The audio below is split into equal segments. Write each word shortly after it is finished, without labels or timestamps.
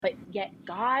yet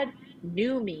God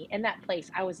knew me in that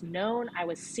place. I was known, I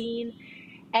was seen,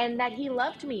 and that he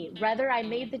loved me, whether I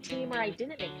made the team or I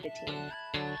didn't make the team.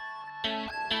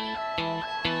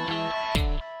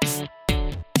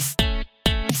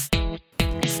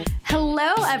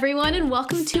 Hello, everyone, and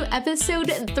welcome to episode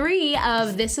 3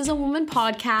 of This is a Woman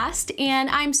podcast. And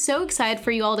I'm so excited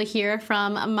for you all to hear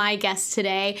from my guest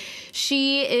today.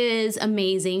 She is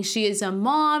amazing. She is a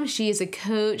mom. She is a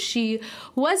coach. She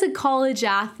was a college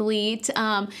athlete.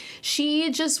 She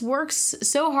just works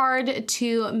so hard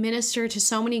to minister to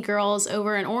so many girls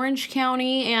over in Orange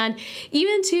County and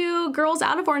even to girls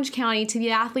out of Orange County, to the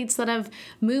athletes that have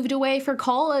moved away for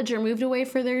college or moved away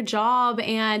for their job.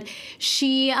 And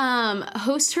she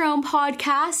hosts her own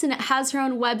podcast and has her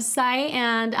own website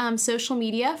and social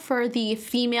media for the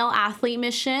Female Athlete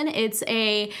Mission. It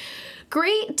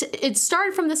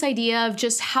started from this idea of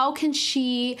just how can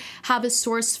she have a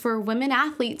source for women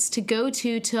athletes to go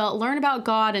to learn about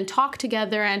God and talk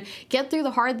together and get through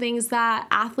the hard things that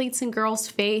athletes and girls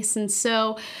face. And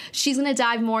so she's going to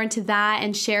dive more into that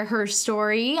and share her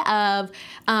story of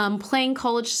playing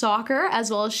college soccer, as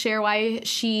well as share why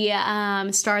she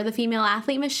started the Female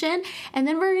Athlete Mission. And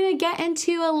then we're going to get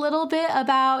into a little bit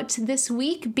about this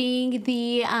week being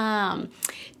the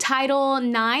Title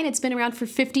IX. It's been around for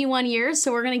 51 years,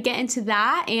 so we're going to get into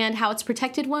that and how it's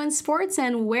protected women's sports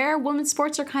and where women's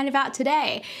sports are kind of at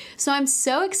today. So I'm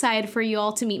so excited for you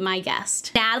all to meet my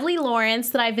guest, Natalie Lawrence,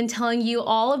 that I've been telling you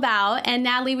all about. And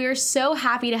Natalie, we are so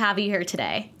happy to have you here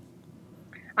today.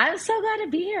 I'm so glad to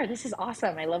be here. This is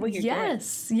awesome. I love what you're doing.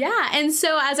 Yes. Yeah. And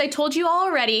so as I told you all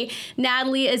already,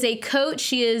 Natalie is a coach.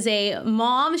 She is a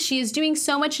mom. She is doing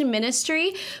so much in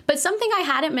ministry. But something I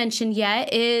hadn't mentioned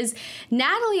yet is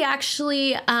Natalie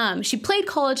actually, she played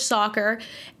college soccer.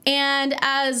 And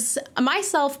as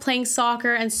myself playing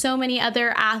soccer and so many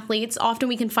other athletes, often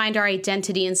we can find our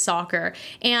identity in soccer.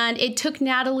 And it took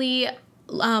Natalie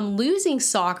losing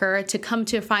soccer to come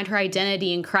to find her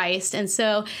identity in Christ. And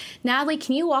so, Natalie,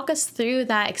 can you walk us through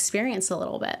that experience a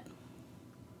little bit?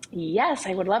 Yes,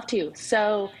 I would love to.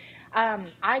 So,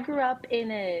 I grew up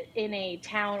in a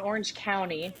town, Orange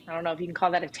County. I don't know if you can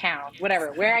call that a town,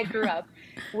 whatever. Where I grew up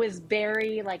was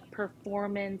very like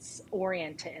performance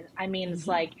oriented. I mean, it's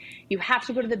like you have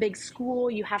to go to the big school,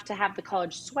 you have to have the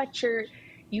college sweatshirt,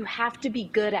 you have to be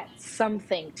good at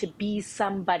something to be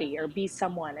somebody or be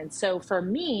someone. And so for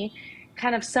me,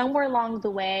 kind of somewhere along the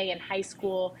way in high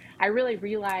school, I really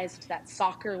realized that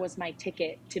soccer was my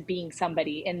ticket to being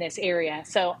somebody in this area.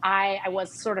 So I was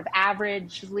sort of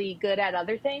averagely good at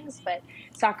other things, but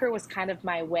soccer was kind of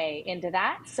my way into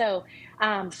that. So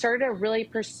started to really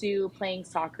pursue playing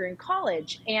soccer in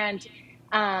college. And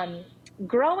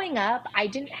growing up, I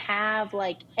didn't have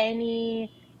like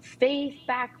any faith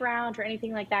background or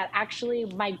anything like that. Actually,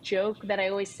 my joke that I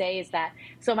always say is that,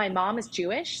 so my mom is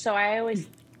Jewish, so I always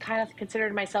kind of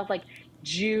considered myself like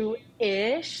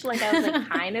Jewish, like I was a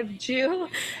kind of Jew.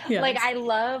 Yes. Like I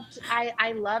loved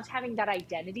having that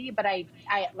identity, but I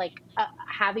like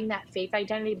having that faith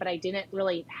identity, but I didn't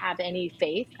really have any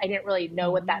faith. I didn't really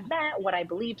know what that meant, what I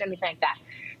believed, anything like that.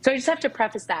 So I just have to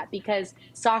preface that because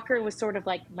soccer was sort of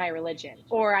like my religion,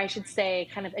 or I should say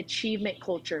kind of achievement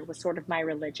culture was sort of my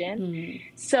religion.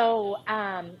 So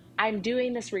I'm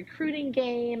doing this recruiting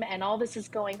game and all this is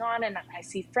going on and I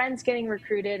see friends getting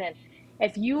recruited. And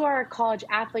if you are a college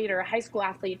athlete or a high school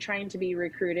athlete trying to be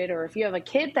recruited, or if you have a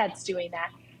kid that's doing that,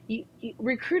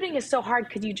 recruiting is so hard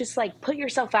because you just like put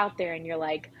yourself out there and you're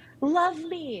like, love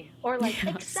me, or like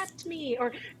accept me,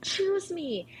 or choose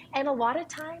me. And a lot of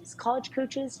times college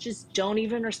coaches just don't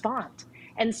even respond.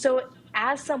 And so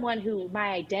as someone who my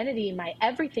identity, my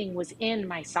everything was in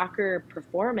my soccer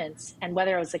performance and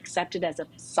whether I was accepted as a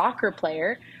soccer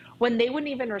player, when they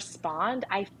wouldn't even respond,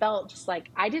 I felt just like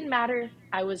I didn't matter.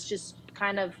 I was just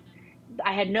kind of,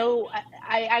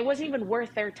 I wasn't even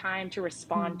worth their time to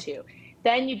respond to.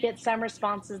 Then you get some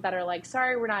responses that are like,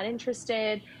 sorry, we're not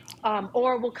interested.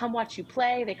 Or we'll come watch you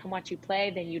play. They come watch you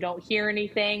play. Then you don't hear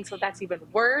anything. So that's even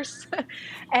worse.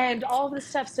 And all this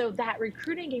stuff. So that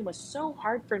recruiting game was so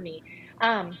hard for me.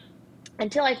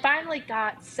 Until I finally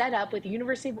got set up with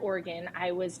University of Oregon.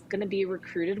 I was going to be a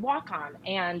recruited walk-on.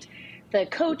 And the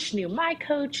coach knew my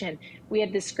coach and we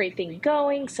had this great thing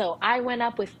going. So I went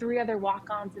up with 3 other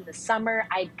walk-ons in the summer.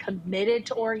 I committed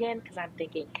to Oregon because I'm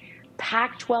thinking,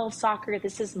 Pac-12 soccer,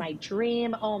 this is my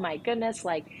dream. Oh my goodness,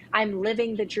 like I'm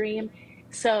living the dream.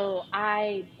 So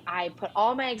I put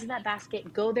all my eggs in that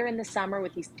basket, go there in the summer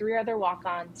with these 3 other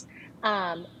walk-ons.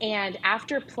 And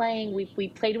after playing, we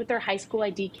played with their high school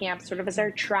ID camp sort of as our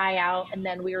tryout. And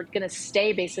then we were going to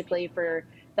stay basically for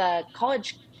the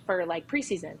college for like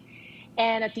preseason.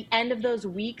 And at the end of those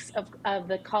weeks of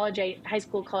the high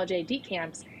school college AD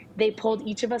camps, they pulled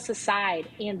each of us aside,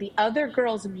 and the other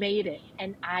girls made it,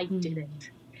 and I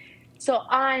didn't. So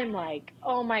I'm like,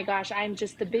 oh my gosh, I'm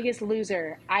just the biggest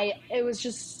loser. It was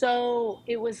just so,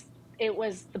 it was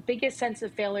the biggest sense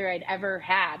of failure I'd ever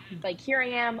had. Like, here I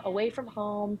am away from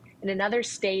home in another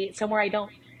state, somewhere I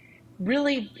don't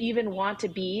really even want to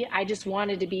be. I just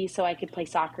wanted to be so I could play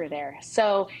soccer there.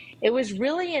 So it was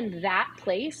really in that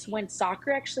place when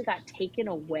soccer actually got taken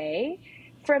away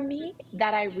from me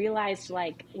that I realized,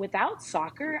 like, without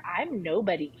soccer, I'm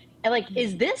nobody. And like,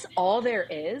 is this all there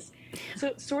is? So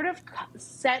it sort of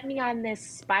set me on this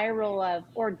spiral of,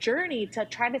 or journey to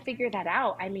try to figure that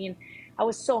out. I mean, I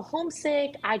was so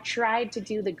homesick. I tried to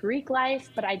do the Greek life,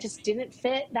 but I just didn't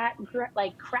fit that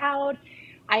like crowd.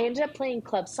 I ended up playing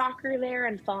club soccer there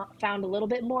and found a little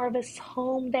bit more of a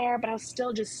home there, but I was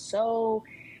still just so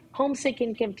homesick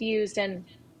and confused. And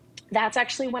that's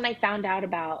actually when I found out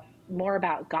about more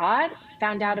about God,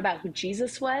 found out about who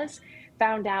Jesus was,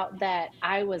 found out that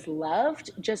I was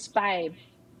loved just by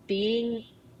being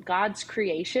God's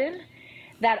creation,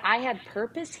 that I had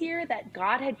purpose here, that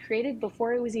God had created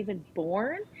before I was even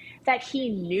born, that He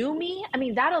knew me. I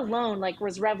mean, that alone like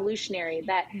was revolutionary.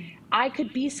 That I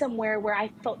could be somewhere where I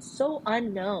felt so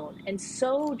unknown and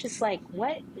so just like,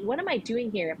 what am I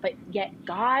doing here? But yet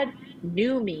God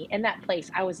knew me in that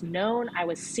place. I was known, I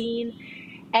was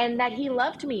seen, and that He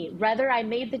loved me, whether I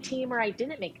made the team or I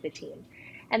didn't make the team.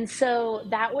 And so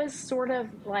that was sort of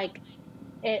like,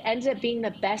 it ended up being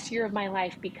the best year of my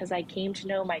life because I came to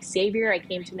know my Savior. I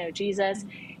came to know Jesus.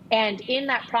 And in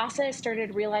that process,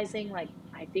 started realizing, like,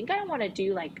 I think I want to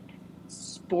do like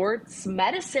sports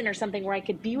medicine or something where I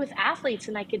could be with athletes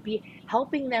and I could be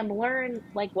helping them learn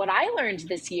like what I learned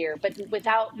this year, but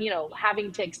without,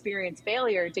 having to experience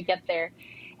failure to get there.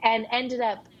 And ended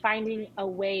up finding a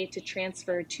way to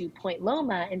transfer to Point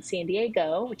Loma in San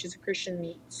Diego, which is a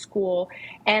Christian school.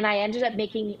 And I ended up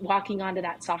walking onto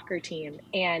that soccer team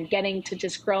and getting to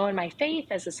just grow in my faith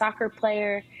as a soccer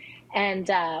player. And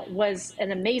was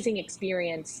an amazing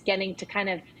experience getting to kind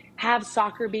of have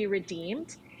soccer be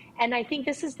redeemed. And I think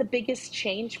this is the biggest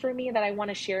change for me that I want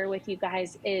to share with you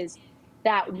guys, is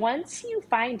that once you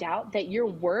find out that your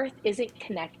worth isn't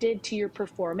connected to your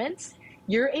performance,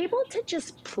 you're able to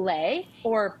just play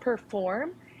or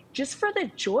perform just for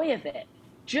the joy of it,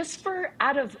 just for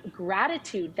out of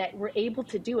gratitude that we're able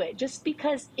to do it, just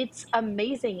because it's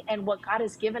amazing, and what God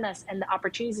has given us and the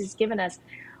opportunities He's given us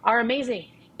are amazing.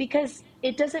 Because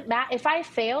it doesn't matter if I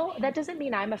fail, that doesn't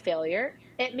mean I'm a failure.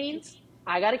 It means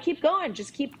I got to keep going,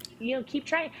 just keep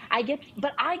trying.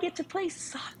 But I get to play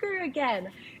soccer again.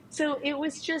 So it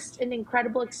was just an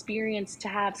incredible experience to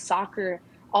have soccer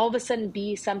all of a sudden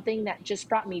be something that just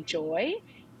brought me joy,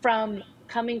 from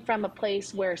coming from a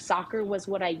place where soccer was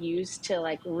what I used to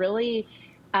like really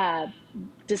uh,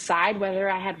 decide whether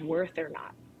I had worth or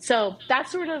not. So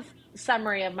that's sort of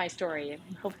summary of my story.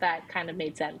 Hope that kind of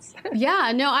made sense.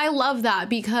 Yeah, no, I love that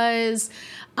because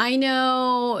I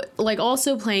know, like,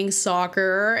 also playing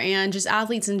soccer and just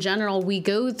athletes in general, we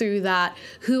go through that.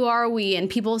 Who are we? And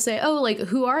people say, oh, like,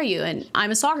 who are you? And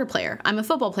I'm a soccer player. I'm a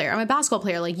football player. I'm a basketball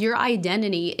player. Like, your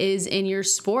identity is in your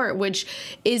sport, which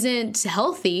isn't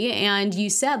healthy. And you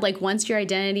said, like, once your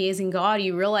identity is in God,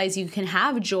 you realize you can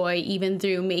have joy even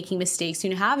through making mistakes. You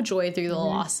can have joy through the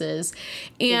losses.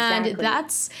 And Exactly.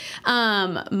 that's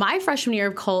my freshman year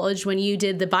of college when you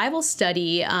did the Bible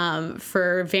study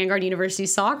for Vanguard University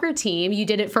soccer team. You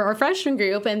did it for our freshman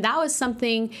group, and that was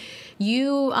something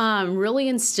you really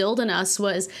instilled in us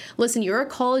was, listen, you're a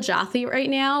college athlete right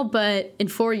now, but in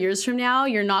 4 years from now,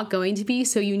 you're not going to be,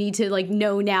 so you need to like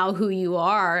know now who you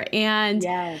are. And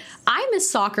Yes. I miss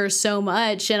soccer so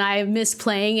much, and I miss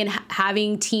playing and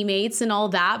having teammates and all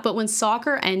that, but when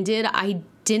soccer ended, I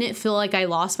didn't feel like I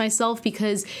lost myself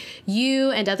because you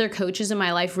and other coaches in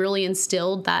my life really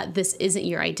instilled that this isn't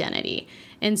your identity.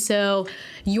 And so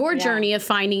your journey of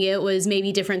finding it was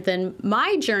maybe different than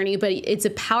my journey, but it's a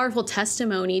powerful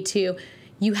testimony to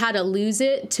you had to lose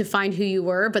it to find who you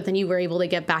were, but then you were able to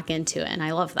get back into it. And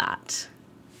I love that.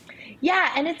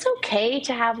 Yeah, and it's okay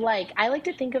to have, like, I like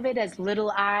to think of it as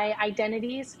little I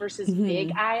identities versus big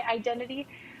Mm-hmm. I identity.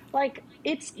 Like,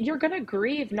 you're going to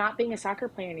grieve not being a soccer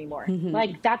player anymore. Mm-hmm.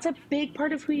 Like, that's a big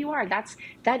part of who you are.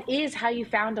 That is how you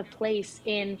found a place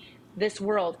in this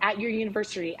world, at your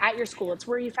university, at your school. It's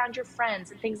where you found your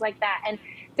friends and things like that. And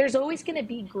there's always going to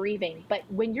be grieving, but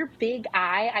when your big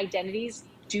I identities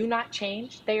do not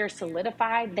change, they are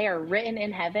solidified, they are written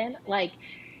in heaven. Like,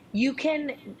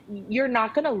 you're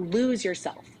not going to lose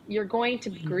yourself. You're going to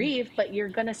grieve, but you're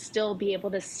going to still be able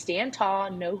to stand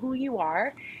tall, know who you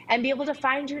are, and be able to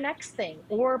find your next thing,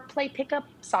 or play pickup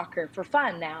soccer for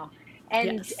fun now,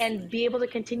 Yes. and be able to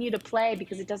continue to play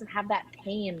because it doesn't have that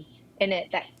pain in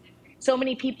it that so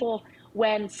many people,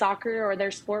 when soccer or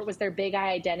their sport was their big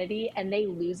identity and they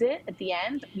lose it at the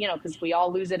end, because we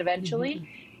all lose it eventually.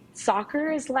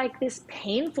 Soccer is like this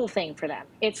painful thing for them.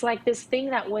 It's like this thing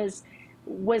that was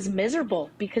miserable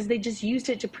because they just used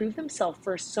it to prove themselves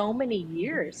for so many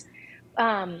years.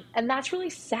 And that's really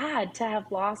sad to have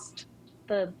lost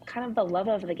the kind of the love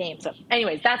of the game. So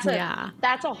anyways, Yeah.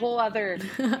 that's a whole other,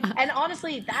 and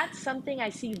honestly, that's something I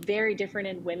see very different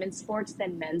in women's sports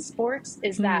than men's sports,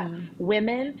 is that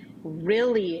women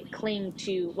really cling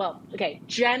to, well, okay,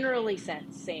 generally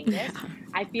saying this, Yeah.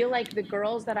 I feel like the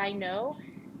girls that I know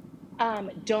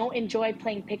don't enjoy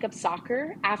playing pickup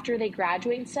soccer after they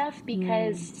graduate and stuff,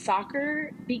 because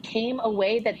soccer became a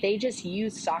way that they just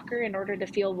used soccer in order to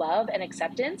feel love and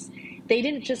acceptance. They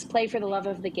didn't just play for the love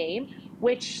of the game,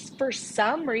 which for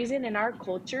some reason in our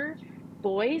culture,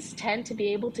 boys tend to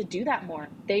be able to do that more.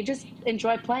 They just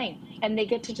enjoy playing and they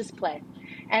get to just play.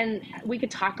 And we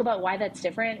could talk about why that's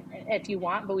different if you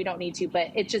want, but we don't need to.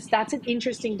 But that's an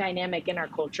interesting dynamic in our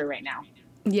culture right now.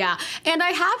 Yeah. And I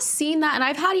have seen that. And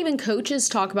I've had even coaches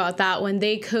talk about that when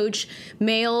they coach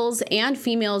males and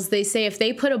females. They say if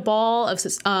they put a ball of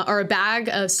or a bag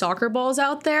of soccer balls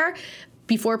out there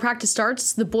before practice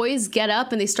starts, the boys get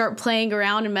up and they start playing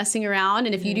around and messing around.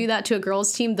 And if you do that to a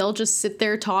girls' team, they'll just sit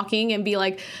there talking and be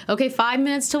like, okay, 5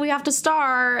 minutes till we have to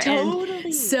start. Totally.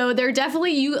 And so they're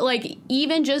definitely,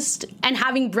 even just, and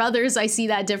having brothers, I see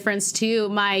that difference too.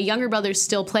 My younger brothers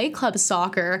still play club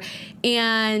soccer,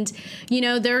 and,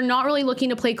 they're not really looking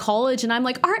to play college. And I'm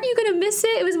like, aren't you going to miss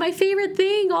it? It was my favorite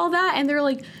thing, all that. And they're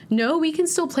like, no, we can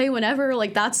still play whenever.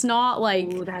 Like, that's not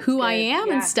That's who good. I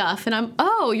am and stuff. And I'm,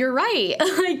 oh, you're right.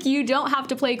 Like, you don't have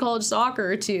to play college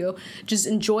soccer to just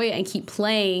enjoy it and keep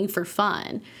playing for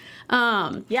fun.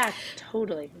 Yeah,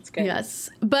 totally. It's good. Yes.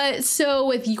 But so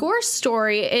with your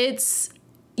story, it's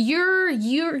you're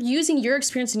using your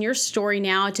experience and your story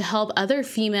now to help other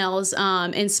females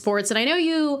in sports. And I know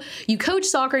you coach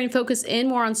soccer and focus in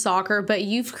more on soccer, but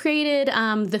you've created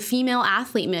the Female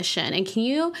Athlete Mission. And can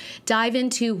you dive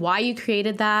into why you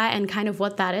created that and kind of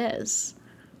what that is?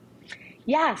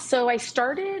 Yeah, so I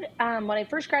started when I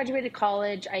first graduated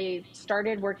college. I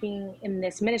started working in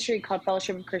this ministry called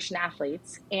Fellowship of Christian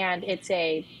Athletes, and it's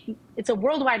a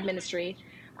worldwide ministry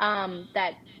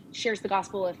that shares the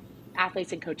gospel with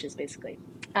athletes and coaches, basically.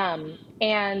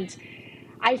 And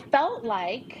I felt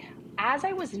like as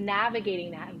I was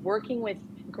navigating that and working with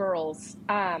girls,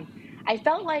 I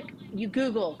felt like you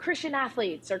Google Christian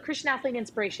athletes or Christian athlete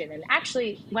inspiration. And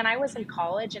actually, when I was in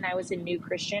college and I was a new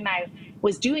Christian, I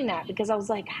was doing that because I was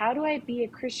like, how do I be a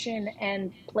Christian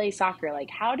and play soccer? Like,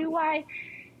 how do I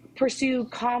pursue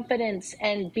confidence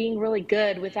and being really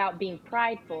good without being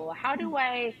prideful? How do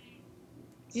I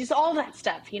just all that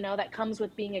stuff, that comes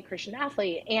with being a Christian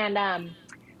athlete? And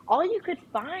all you could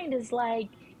find is like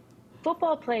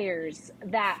football players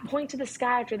that point to the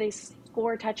sky after they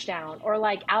score a touchdown, or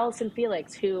like Allison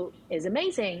Felix, who is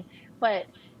amazing, but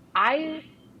I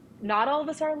not all of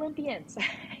us are Olympians.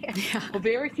 Yeah. Well,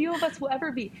 very few of us will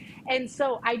ever be. And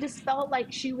so I just felt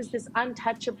like she was this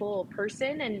untouchable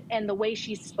person, and the way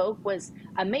she spoke was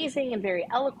amazing and very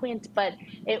eloquent, but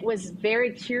it was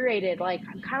very curated. Like,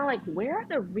 I'm kind of like, where are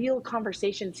the real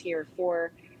conversations here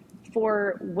for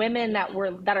women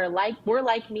were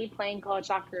like me playing college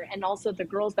soccer, and also the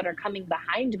girls that are coming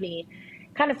behind me,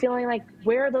 kind of feeling like,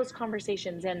 where are those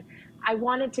conversations? And I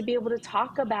wanted to be able to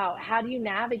talk about, how do you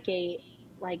navigate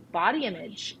like body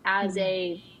image as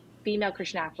a female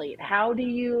Christian athlete? How do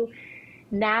you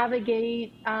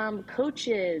navigate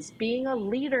coaches, being a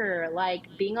leader, like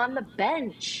being on the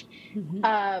bench,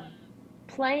 uh,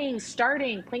 playing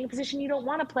a position you don't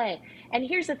want to play? And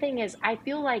here's the thing is, I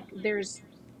feel like there's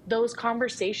those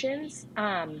conversations,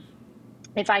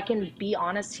 if I can be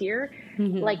honest here,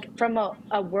 like from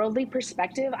a worldly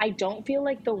perspective, I don't feel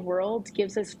like the world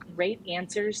gives us great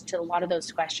answers to a lot of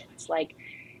those questions. Like,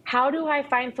 how do I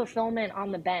find fulfillment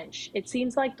on the bench? It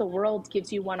seems like the world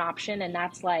gives you one option, and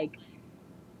that's like,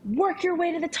 work your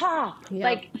way to the top. Yep.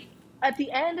 Like, at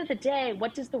the end of the day,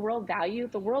 what does the world value?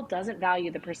 The world doesn't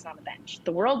value the person on the bench.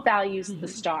 The world values the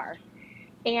star.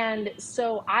 And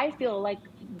so I feel like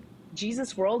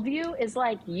Jesus' worldview is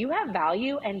like, you have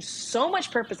value and so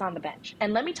much purpose on the bench.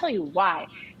 And let me tell you why.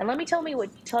 And let me tell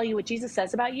you what Jesus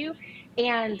says about you.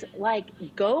 And like,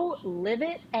 go live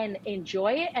it and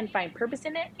enjoy it and find purpose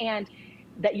in it. And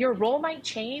that your role might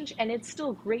change, and it's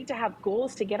still great to have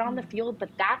goals to get on the field, but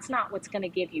that's not what's going to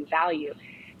give you value.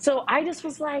 So I just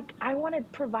was like, I want to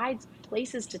provide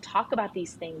places to talk about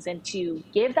these things and to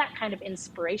give that kind of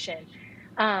inspiration.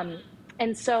 Um,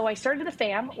 and so I started the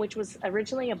FAM, which was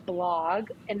originally a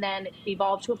blog and then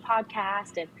evolved to a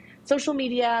podcast and social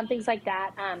media and things like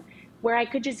that, where I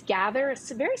could just gather,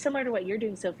 very similar to what you're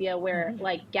doing, Sophia, where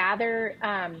like gather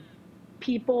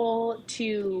people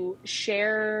to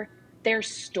share their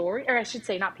story, or I should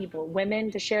say, not people,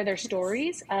 women to share their Yes.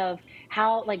 stories of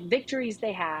how like victories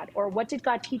they had, or what did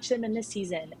God teach them in this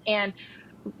season, and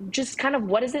just kind of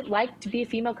what is it like to be a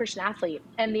female Christian athlete.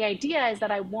 And the idea is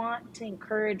that I want to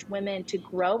encourage women to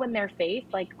grow in their faith,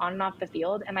 like on and off the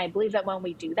field. And I believe that when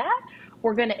we do that,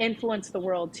 we're going to influence the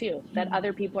world too, that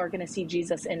other people are going to see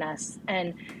Jesus in us.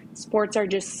 And sports are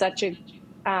just such a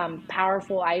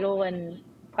powerful idol and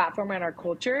platform in our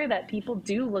culture that people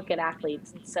do look at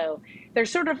athletes. And so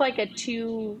there's sort of like a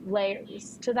two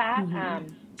layers to that.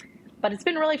 But it's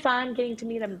been really fun getting to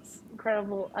meet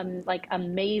incredible, like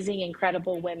amazing,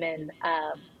 incredible women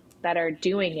that are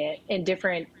doing it in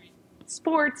different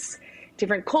sports,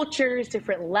 different cultures,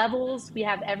 different levels. We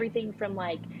have everything from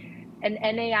like an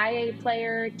NAIA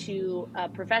player to a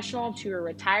professional to a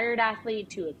retired athlete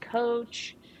to a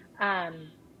coach.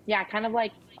 Yeah, kind of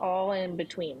like all in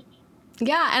between.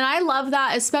 Yeah, and I love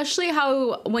that, especially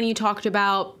how when you talked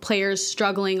about players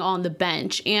struggling on the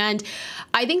bench. And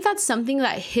I think that's something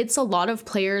that hits a lot of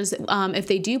players if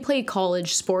they do play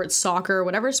college sports, soccer,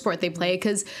 whatever sport they play.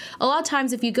 Because a lot of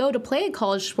times, if you go to play a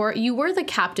college sport, you were the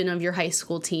captain of your high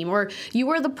school team, or you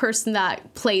were the person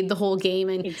that played the whole game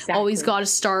and always Exactly. got to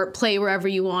start, play wherever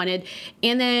you wanted.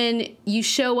 And then you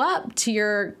show up to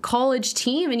your college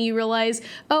team and you realize,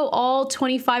 oh, all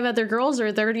 25 other girls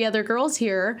or 30 other girls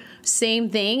here, same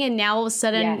thing, and now all of a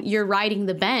sudden Yes. you're riding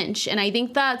the bench. And I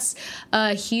think that's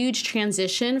a huge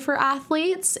transition for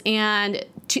athletes. And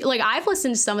like, I've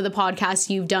listened to some of the podcasts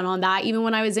you've done on that, even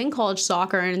when I was in college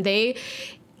soccer, and they,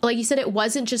 like you said, it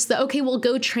wasn't just the, okay, well,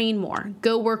 go train more,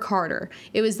 go work harder.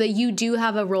 It was that you do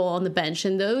have a role on the bench.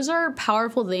 And those are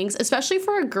powerful things, especially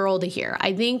for a girl to hear.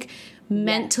 I think Yes.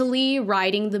 mentally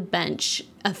riding the bench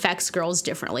affects girls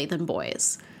differently than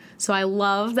boys. So I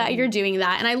love that you're doing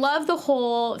that. And I love the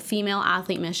whole female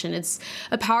athlete mission. It's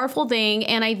a powerful thing.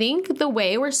 And I think the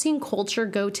way we're seeing culture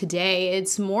go today,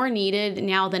 it's more needed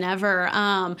now than ever.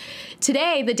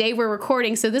 Today, the day we're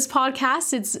recording, so this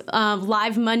podcast, it's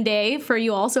live Monday for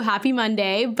you all. So happy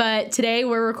Monday. But today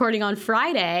we're recording on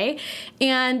Friday.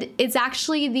 And it's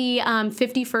actually the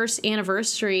 51st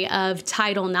anniversary of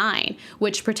Title IX,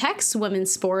 which protects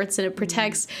women's sports, and it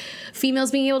protects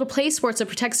females being able to play sports. It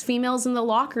protects females in the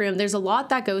locker room. There's a lot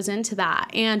that goes into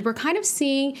that. And we're kind of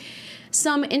seeing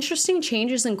some interesting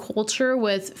changes in culture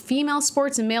with female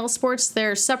sports and male sports.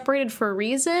 They're separated for a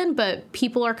reason, but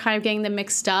people are kind of getting them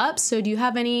mixed up. So do you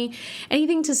have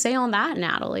anything to say on that,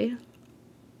 Natalie?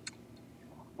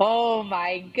 Oh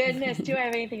my goodness. Do I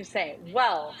have anything to say?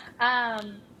 Well,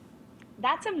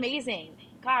 that's amazing.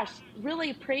 Gosh,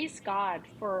 really praise God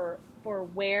for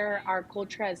where our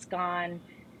culture has gone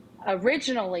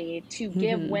originally to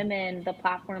give women the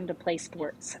platform to play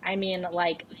sports. I mean,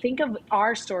 like, think of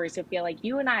our stories, Sophia. Like,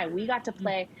 you and I, we got to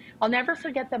play. I'll never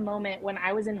forget the moment when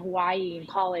I was in Hawaii in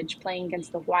college playing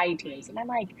against the Hawaii teams. And I'm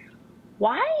like,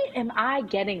 why am I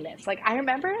getting this? Like, I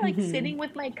remember like sitting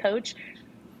with my coach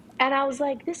and I was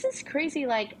like, this is crazy.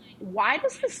 Like, why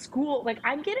does the school, like,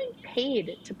 I'm getting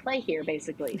paid to play here,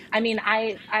 basically. I mean,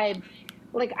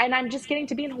 like, and I'm just getting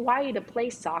to be in Hawaii to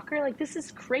play soccer. Like, this is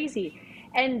crazy.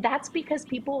 And that's because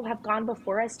people have gone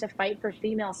before us to fight for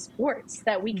female sports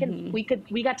that we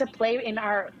got to play in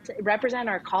to represent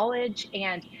our college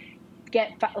and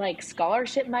get like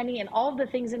scholarship money and all of the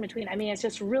things in between. I mean, it's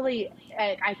just really,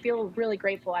 I feel really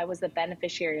grateful I was the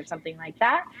beneficiary of something like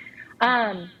that.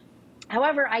 Um,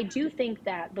 However, I do think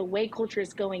that the way culture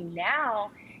is going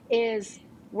now is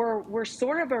we're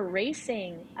sort of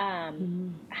erasing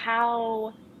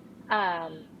how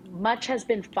much has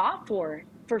been fought for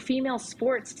female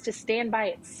sports to stand by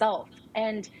itself.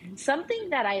 And something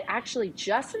that I actually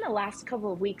just in the last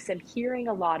couple of weeks am hearing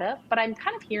a lot of, but I'm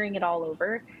kind of hearing it all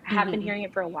over. I have been hearing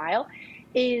it for a while,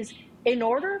 is in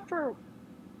order for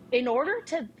in order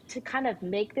to kind of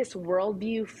make this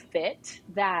worldview fit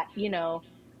that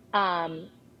um,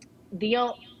 the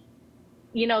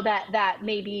that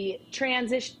maybe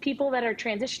transition people that are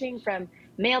transitioning from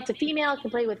male to female can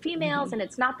play with females and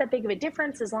it's not that big of a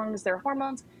difference as long as their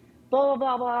hormones, blah blah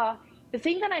blah blah. The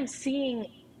thing that I'm seeing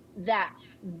that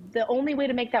the only way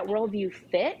to make that worldview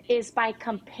fit is by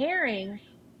comparing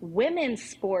women's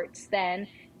sports then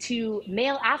to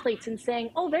male athletes and saying,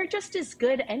 oh, they're just as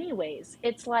good anyways.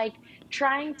 It's like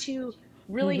trying to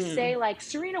really say like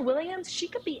Serena Williams, she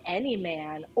could be any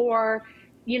man, or,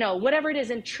 whatever it is,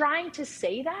 and trying to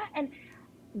say that. And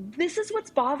this is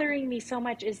what's bothering me so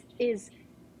much is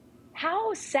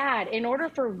how sad, in order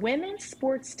for women's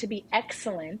sports to be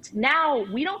excellent, now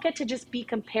we don't get to just be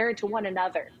compared to one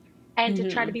another and to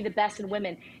try to be the best in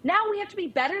women. Now we have to be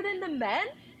better than the men.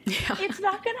 Yeah. It's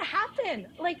not going to happen.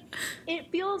 Like,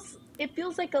 it feels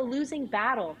like a losing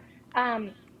battle.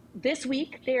 This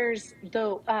week there's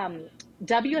the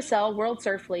WSL, World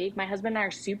Surf League. My husband and I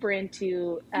are super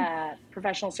into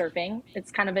professional surfing.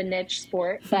 It's kind of a niche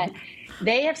sport, but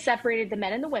they have separated the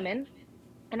men and the women,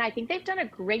 and I think they've done a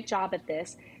great job at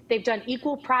this. They've done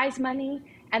equal prize money,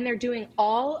 and they're doing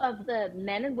all of the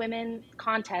men and women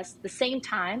contests the same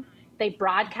time. They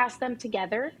broadcast them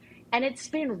together, and it's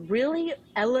been really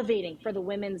elevating for the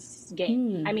women's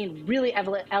game. I mean, really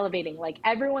elevating. Like,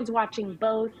 everyone's watching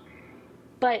both.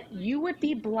 But you would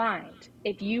be blind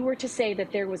if you were to say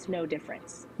that there was no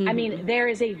difference. I mean, there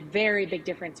is a very big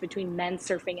difference between men's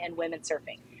surfing and women's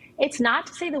surfing. It's not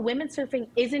to say the women's surfing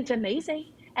isn't amazing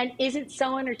and isn't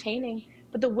so entertaining,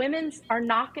 but the women's are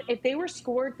not, if they were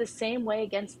scored the same way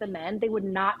against the men, they would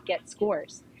not get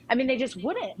scores. I mean, they just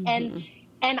wouldn't. And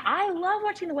I love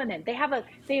watching the women. They have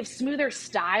smoother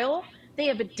style. They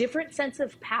have a different sense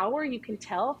of power. You can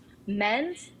tell.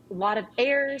 Men's, a lot of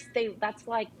airs. That's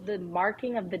like the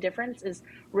marking of the difference is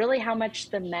really how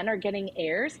much the men are getting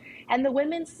airs. And the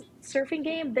women's surfing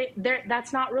game,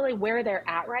 that's not really where they're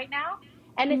at right now.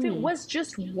 And if it was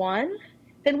just one,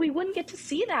 then we wouldn't get to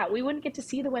see that. We wouldn't get to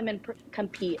see the women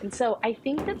compete. And so I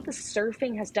think that the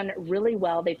surfing has done it really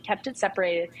well. They've kept it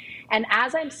separated. And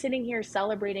as I'm sitting here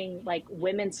celebrating like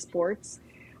women's sports,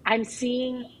 I'm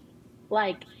seeing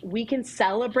like we can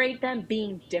celebrate them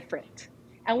being different.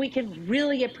 And we can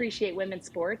really appreciate women's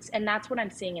sports. And that's what I'm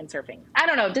seeing in surfing. I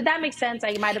don't know. Did that make sense?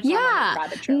 I might have gone on a Yeah,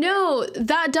 rabbit trail there. no,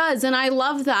 that does. And I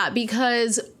love that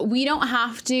because we don't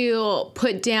have to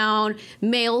put down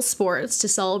male sports to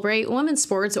celebrate women's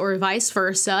sports or vice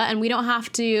versa. And we don't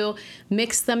have to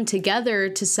mix them together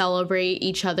to celebrate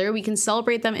each other. We can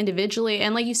celebrate them individually.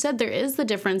 And like you said, there is the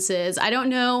differences. I don't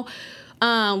know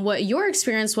what your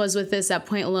experience was with this at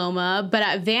Point Loma, but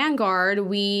at Vanguard,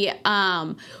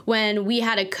 when we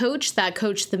had a coach that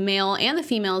coached the male and the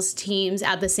females teams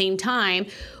at the same time,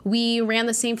 we ran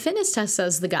the same fitness tests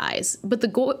as the guys, but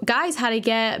the guys had to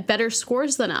get better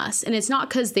scores than us. And it's not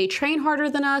because they train harder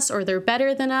than us or they're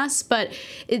better than us, but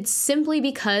it's simply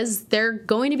because they're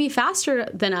going to be faster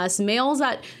than us. Males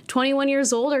at 21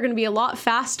 years old are going to be a lot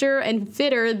faster and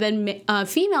fitter than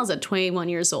females at 21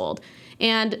 years old.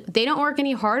 And they don't work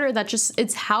any harder.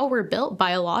 It's how we're built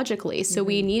biologically. So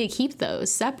we need to keep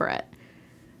those separate.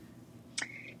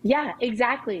 Yeah,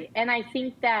 exactly. And I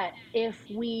think that if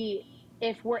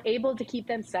we're able to keep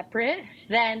them separate,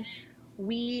 then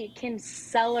we can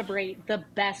celebrate the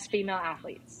best female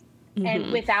athletes.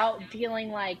 And without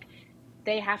feeling like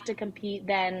they have to compete,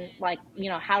 then like,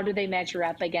 how do they measure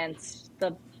up against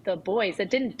the boys?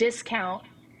 That didn't discount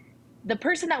the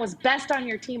person that was best on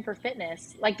your team for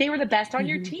fitness. Like, they were the best on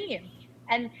your team.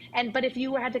 But if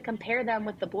you had to compare them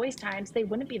with the boys' times, they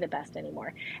wouldn't be the best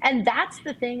anymore. And that's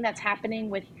the thing that's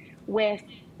happening with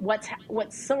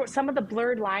some of the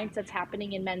blurred lines that's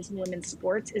happening in men's and women's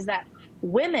sports is that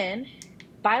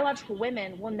biological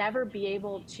women, will never be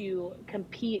able to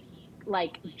compete,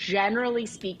 like, generally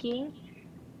speaking,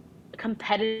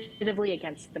 competitively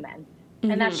against the men.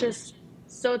 And that's just,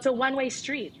 so it's a one-way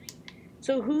street.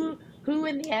 So who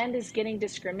in the end is getting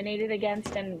discriminated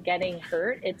against and getting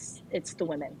hurt? It's the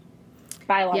women,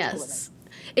 biological women. Yes,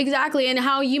 exactly. And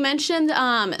how you mentioned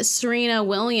Serena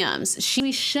Williams,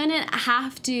 we shouldn't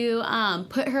have to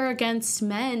put her against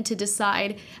men to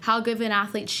decide how good of an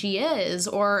athlete she is,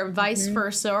 or vice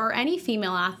versa, or any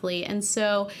female athlete. And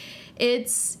so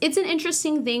it's an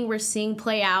interesting thing we're seeing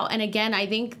play out. And again, I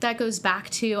think that goes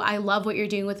back to, I love what you're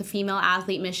doing with the Female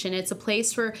Athlete Mission. It's a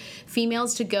place for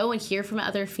females to go and hear from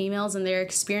other females and their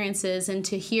experiences, and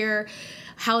to hear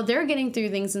how they're getting through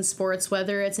things in sports,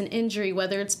 whether it's an injury,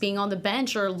 whether it's being on the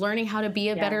bench, or learning how to be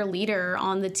a better leader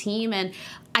on the team. And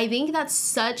I think that's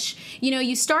such,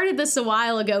 you started this a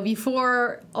while ago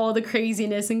before all the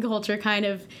craziness and culture kind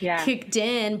of kicked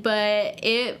in, but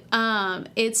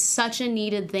it's such a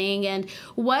needed thing. And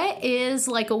what is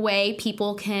like a way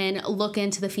people can look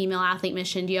into the Female Athlete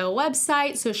Mission? Do you have a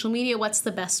website, social media? What's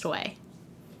the best way?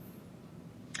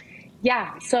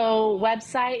 Yeah, so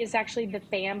website is actually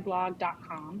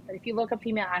thefamblog.com. But if you look up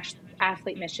Female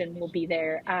Athlete Mission, we'll be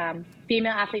there.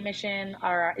 Female Athlete Mission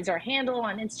is our handle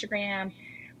on Instagram.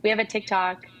 We have a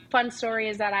TikTok. Fun story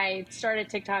is that I started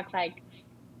TikTok,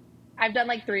 I've done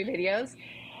 3 videos.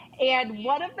 And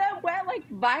one of them went like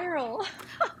viral.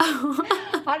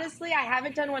 Honestly, I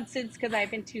haven't done one since because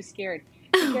I've been too scared.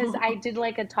 Because I did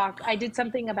like a talk, I did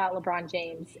something about LeBron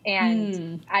James, and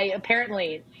Mm. I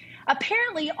apparently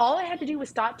all I had to do was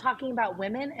stop talking about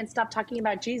women and stop talking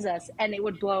about Jesus, and it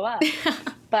would blow up.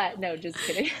 But no, just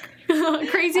kidding.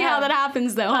 Crazy how that um,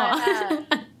 happens, though, but huh?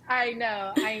 I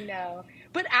know.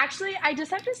 But actually, I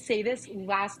just have to say this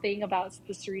last thing about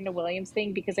the Serena Williams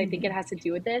thing because I think it has to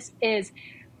do with this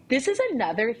is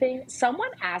another thing. Someone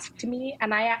asked me,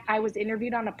 and I was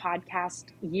interviewed on a podcast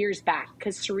years back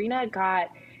because Serena got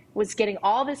was getting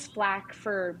all this flack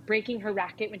for breaking her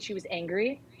racket when she was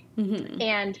angry, Hmm.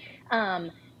 and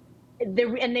um,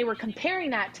 they were comparing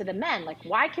that to the men. Like,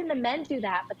 why can the men do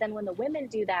that, but then when the women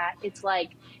do that, it's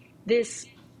like this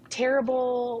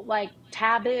terrible like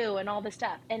taboo and all this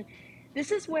stuff. And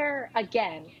this is where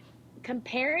again,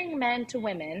 comparing men to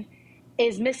women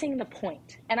is missing the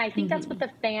point. And I think that's what Hmm.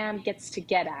 the fam gets to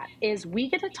get at is we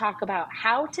get to talk about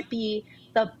how to be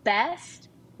the best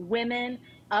women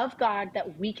of God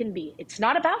that we can be. It's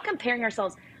not about comparing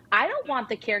ourselves. I don't want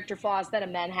the character flaws that a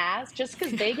man has. Just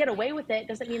because they get away with it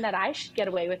doesn't mean that I should get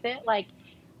away with it. Like,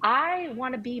 I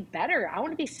want to be better. I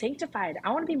want to be sanctified.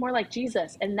 I want to be more like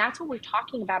Jesus. And that's what we're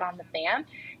talking about on the fam.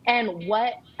 And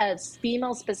what a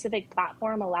female specific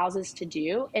platform allows us to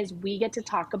do is we get to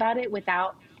talk about it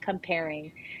without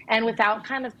comparing and without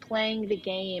kind of playing the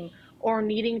game or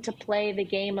needing to play the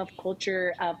game of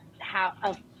culture of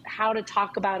how to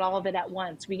talk about all of it at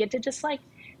once. We get to just like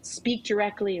speak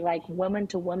directly, like woman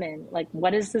to woman, like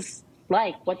what is this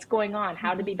like, what's going on,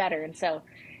 how to be better. And so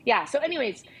yeah, so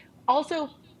anyways, also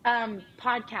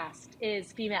podcast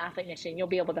is Female Athlete Nation. You'll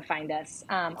be able to find us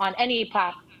on any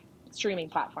streaming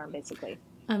platform basically.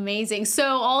 Amazing. So,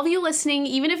 all of you listening,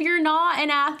 even if you're not an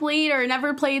athlete or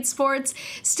never played sports,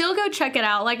 still go check it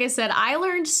out. Like I said, I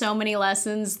learned so many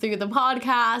lessons through the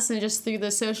podcast and just through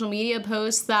the social media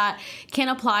posts that can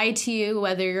apply to you,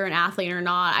 whether you're an athlete or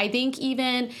not. I think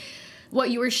even what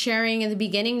you were sharing in the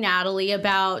beginning, Natalie,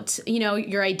 about,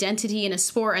 your identity in a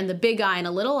sport and the big I and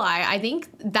a little I think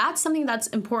that's something that's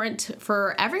important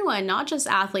for everyone, not just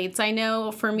athletes. I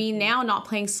know for me now, not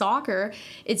playing soccer,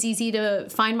 it's easy to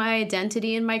find my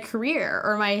identity in my career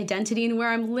or my identity in where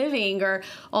I'm living or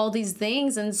all these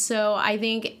things. And so I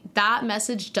think that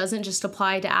message doesn't just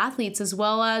apply to athletes, as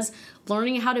well as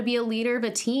learning how to be a leader of a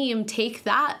team. Take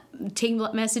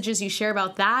messages you share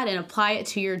about that and apply it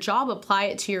to your job, apply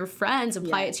it to your friends,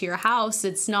 apply it to your house.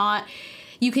 It's not,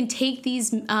 you can take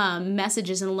these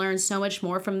messages and learn so much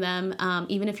more from them,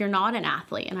 even if you're not an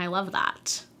athlete. And I love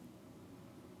that.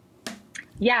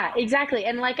 Yeah, exactly.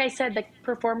 And like I said, the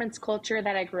performance culture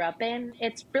that I grew up in,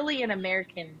 it's really an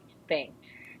American thing.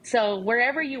 So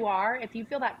wherever you are, if you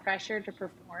feel that pressure to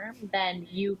perform, then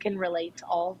you can relate to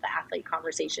all of the athlete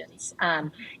conversations.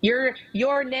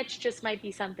 Your niche just might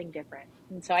be something different.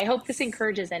 And so I hope this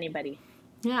encourages anybody.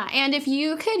 Yeah, and if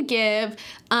you could give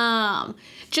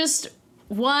just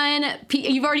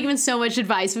you've already given so much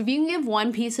advice, but if you can give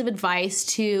one piece of advice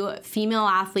to female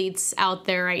athletes out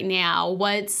there right now,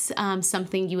 what's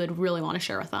something you would really want to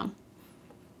share with them?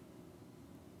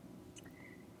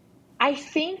 I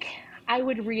think I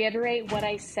would reiterate what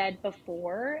I said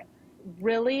before,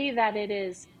 really, that it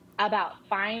is about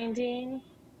finding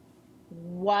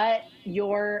what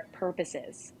your purpose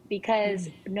is. Because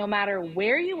no matter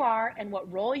where you are and what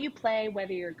role you play,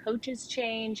 whether your coaches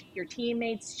change, your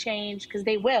teammates change, because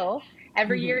they will,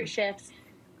 every year it shifts,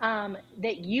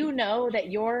 that you know that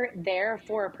you're there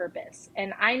for a purpose.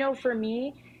 And I know for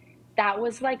me, that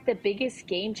was like the biggest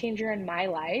game changer in my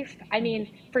life. I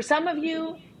mean, for some of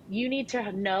you, you need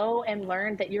to know and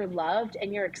learn that you're loved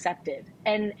and you're accepted.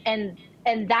 And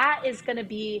that is going to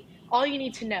be all you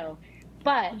need to know.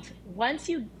 But once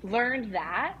you learned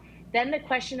that, then the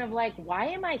question of like, why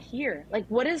am I here? Like,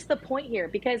 what is the point here?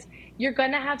 Because you're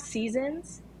going to have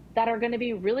seasons that are going to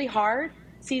be really hard,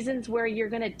 seasons where you're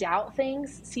going to doubt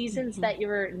things, seasons that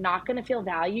you're not going to feel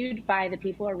valued by the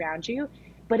people around you.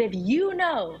 But if you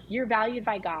know you're valued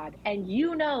by God and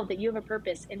you know that you have a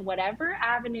purpose in whatever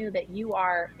avenue that you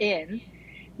are in,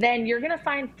 then you're going to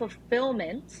find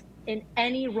fulfillment in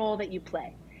any role that you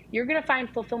play. You're going to find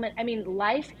fulfillment. I mean,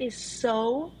 life is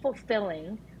so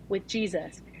fulfilling with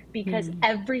Jesus because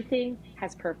everything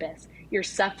has purpose. Your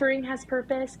suffering has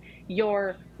purpose.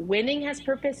 Your winning has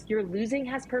purpose. Your losing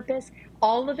has purpose.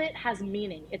 All of it has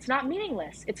meaning. It's not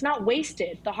meaningless. It's not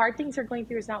wasted. The hard things you're going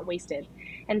through is not wasted.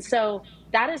 And so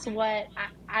that is what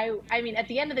I mean, at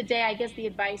the end of the day, I guess the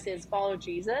advice is follow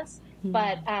Jesus.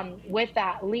 But with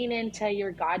that, lean into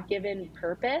your God-given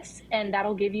purpose, and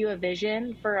that'll give you a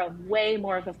vision for a way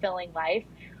more fulfilling life.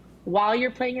 while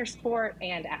you're playing your sport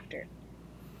and after.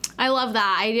 I love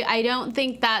that. I don't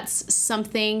think that's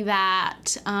something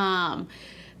that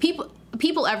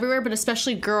people everywhere, but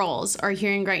especially girls, are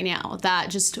hearing right now. That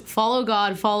just follow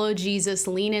God, follow Jesus,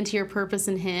 lean into your purpose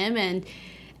in Him, and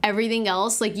everything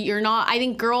else. Like, you're not. I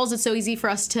think girls, it's so easy for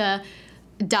us to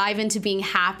dive into being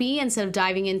happy instead of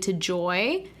diving into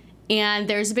joy. And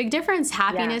there's a big difference. Yeah,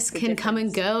 Happiness big can come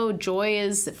and difference. go. Joy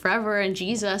is forever in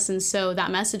Jesus. And so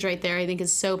that message right there, I think,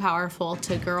 is so powerful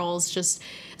to girls, just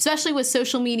especially with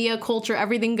social media culture,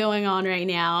 everything going on right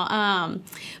now.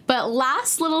 But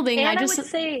last little thing, And I would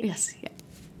say, yes, yeah.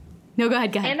 No, go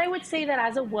ahead, go ahead. and I would say that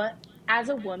as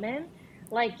a woman,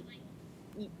 like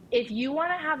if you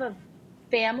want to have a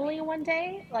family one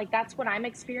day, like that's what I'm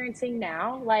experiencing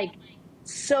now. Like,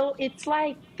 so it's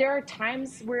like there are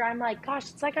times where I'm like,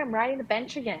 gosh, it's like I'm riding the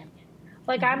bench again.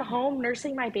 Like I'm home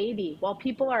nursing my baby while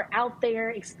people are out there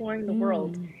exploring the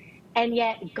world. And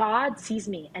yet God sees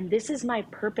me, and this is my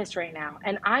purpose right now.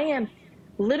 And I am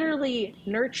literally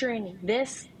nurturing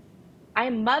this.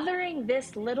 I'm mothering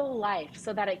this little life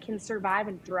so that it can survive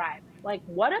and thrive. Like,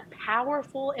 what a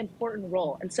powerful, important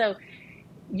role. And so,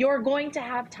 you're going to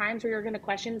have times where you're going to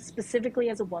question, specifically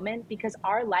as a woman, because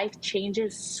our life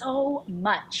changes so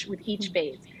much with each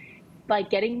phase, like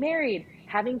getting married,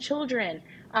 having children,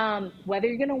 whether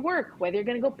you're going to work, whether you're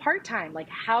going to go part-time, like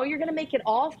how you're going to make it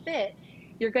all fit.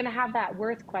 You're going to have that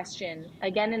worth question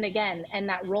again and again, and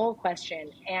that role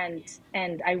question. And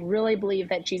I really believe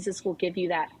that Jesus will give you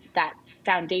that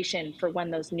foundation for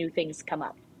when those new things come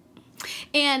up.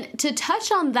 And to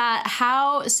touch on that,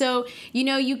 how, so,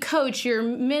 you coach, you're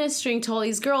ministering to all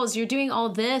these girls, you're doing all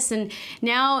this, and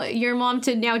now you're mom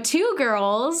to now two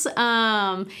girls.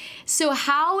 So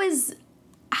how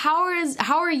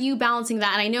are you balancing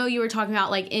that? And I know you were talking about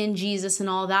like in Jesus and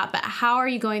all that, but how are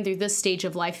you going through this stage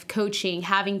of life, coaching,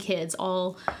 having kids,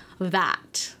 all of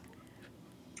that?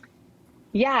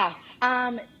 Yeah.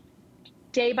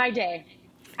 Day by day.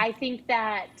 I think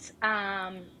that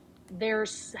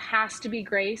there's has to be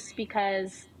grace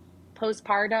because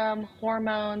postpartum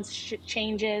hormones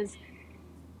changes,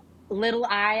 little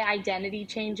I identity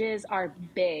changes are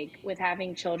big with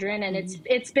having children, and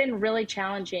it's been really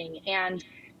challenging, and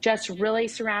just really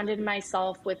surrounded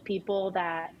myself with people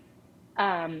that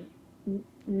um,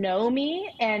 know me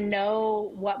and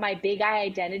know what my big I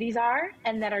identities are,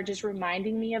 and that are just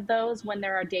reminding me of those when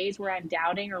there are days where I'm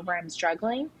doubting or where I'm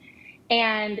struggling.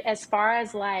 And as far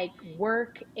as like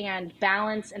work and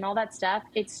balance and all that stuff,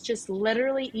 it's just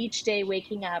literally each day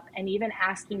waking up and even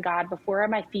asking God before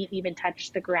my feet even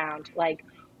touch the ground, like,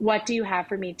 what do you have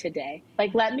for me today?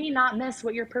 Like, let me not miss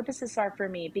what your purposes are for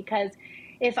me. Because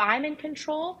if I'm in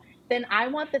control, then I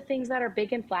want the things that are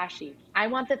big and flashy. I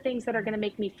want the things that are going to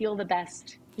make me feel the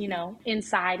best,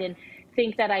 inside, and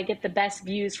think that I get the best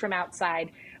views from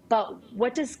outside. But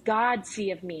what does God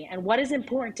see of me, and what is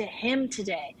important to Him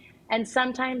today? And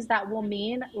sometimes that will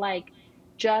mean like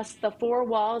just the four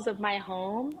walls of my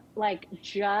home, like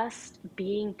just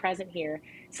being present here.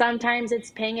 Sometimes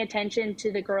it's paying attention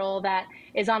to the girl that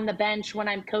is on the bench when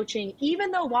I'm coaching,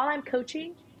 even though while I'm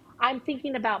coaching, I'm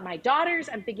thinking about my daughters.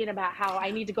 I'm thinking about how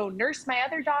I need to go nurse my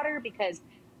other daughter because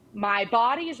my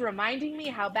body is reminding me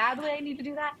how badly I need to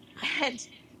do that.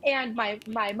 And my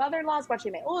mother-in-law is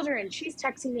watching my older, and she's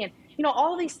texting me, and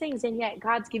all these things. And yet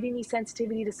God's giving me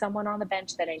sensitivity to someone on the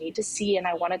bench that I need to see and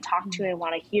I want to talk to and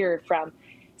want to hear from.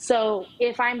 So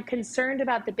if I'm concerned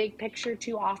about the big picture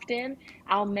too often,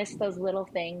 I'll miss those little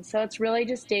things. So it's really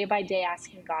just day by day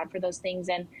asking God for those things,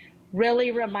 and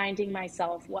really reminding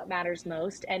myself what matters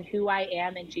most and who I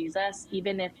am in Jesus,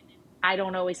 even if I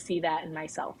don't always see that in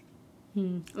myself.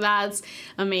 That's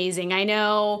amazing. I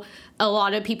know a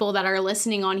lot of people that are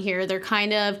listening on here, they're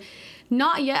kind of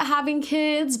not yet having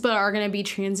kids, but are going to be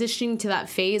transitioning to that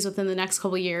phase within the next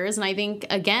couple of years. And I think,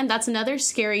 again, that's another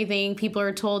scary thing. People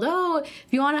are told, oh, if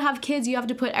you want to have kids, you have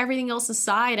to put everything else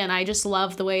aside. And I just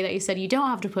love the way that you said you don't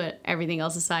have to put everything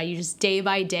else aside. You just day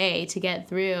by day to get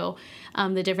through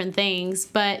the different things.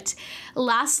 But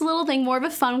last little thing, more of a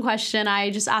fun question. I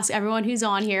just ask everyone who's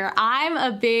on here. I'm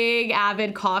a big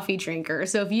avid coffee drinker.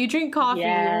 So if you drink coffee,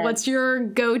 what's Yes. your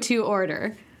go-to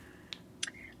order?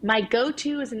 My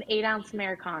go-to is an 8-ounce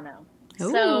Americano.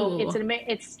 So Ooh.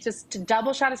 it's just a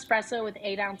double shot espresso with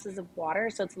 8 ounces of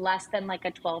water. So it's less than like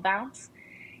a 12 ounce.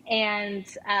 And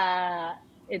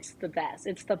it's the best.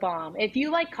 It's the bomb. If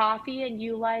you like coffee and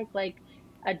you like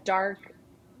a dark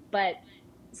but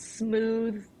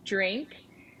smooth drink,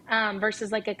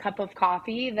 versus like a cup of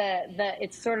coffee, the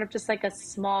it's sort of just like a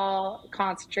small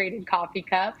concentrated coffee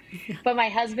cup. But my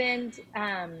husband,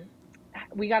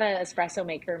 we got an espresso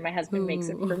maker. My husband makes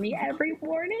it Ooh. for me every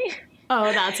morning.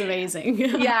 Oh, that's amazing.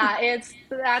 Yeah,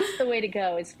 that's the way to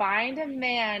go, is find a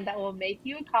man that will make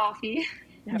you a coffee.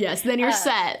 No. Yes, then you're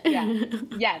set. Yeah.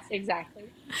 Yes, exactly.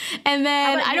 And How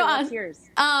then about I you? don't What's yours?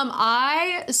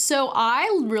 I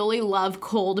really love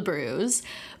cold brews,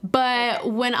 but Okay.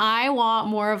 when I want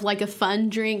more of like a fun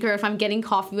drink or if I'm getting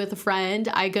coffee with a friend,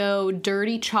 I go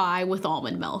dirty chai with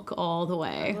almond milk all the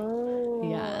way. Oh,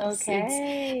 Yes,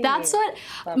 that's okay. what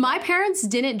Love my that. parents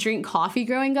didn't drink coffee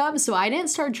growing up, so I didn't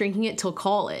start drinking it till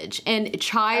college. And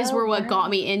chais Oh, were what got wow.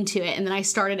 me into it. And then I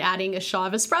started adding a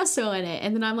shot of espresso in it.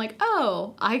 And then I'm like,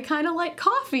 oh, I kind of like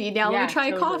coffee. Now let me Yeah,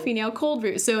 try coffee, totally. now cold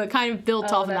brew. So it kind of built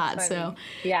Oh, off of that's that. So funny.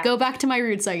 Yeah. go back to my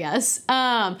roots, I guess.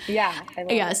 Yeah, I love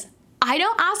it. Yes. I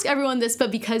don't ask everyone this, but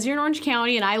because you're in Orange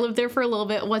County and I lived there for a little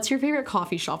bit, what's your favorite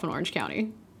coffee shop in Orange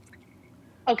County?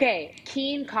 Okay,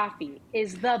 Keen Coffee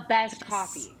is the best Yes.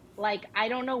 coffee. Like, I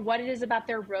don't know what it is about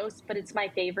their roast, but it's my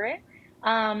favorite.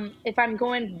 If I'm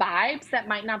going vibes, that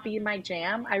might not be my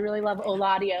jam. I really love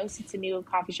Oladios. It's a new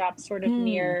coffee shop sort of Hmm.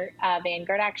 near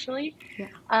Vanguard, actually. Yeah.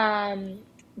 Um,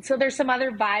 so there's some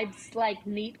other vibes like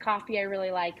neat coffee I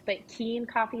really like, but Keen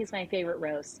Coffee is my favorite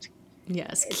roast.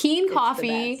 Yes. It's Keen it's the best.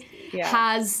 Coffee Yeah.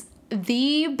 has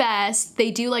the best.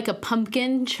 They do like a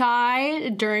pumpkin chai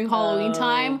during Halloween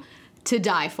time Oh, to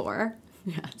die for.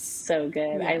 Yes. so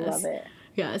good. I love Yes. it.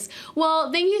 Yes. Well,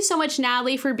 thank you so much,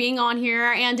 Natalie, for being on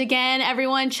here. And again,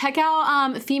 everyone, check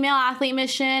out Female Athlete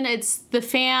Mission. It's the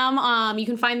fam. You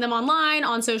can find them online,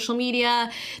 on social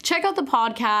media. Check out the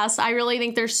podcast. I really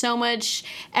think there's so much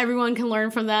everyone can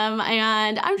learn from them.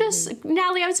 And I'm just,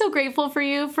 Natalie, I'm so grateful for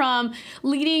you, from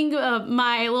leading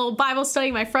my little Bible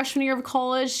study my freshman year of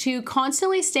college to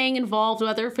constantly staying involved,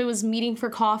 whether if it was meeting for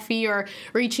coffee or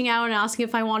reaching out and asking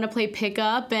if I want to play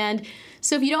pickup. And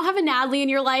so if you don't have a Natalie in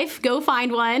your life, go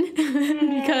find one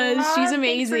because she's Aw,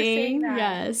 thanks for saying amazing. that.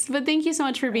 Yes. But thank you so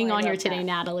much for Oh, being I on here love today, that.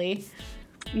 Natalie.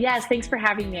 Yes, thanks for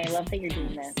having me. I love that you're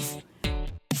doing this.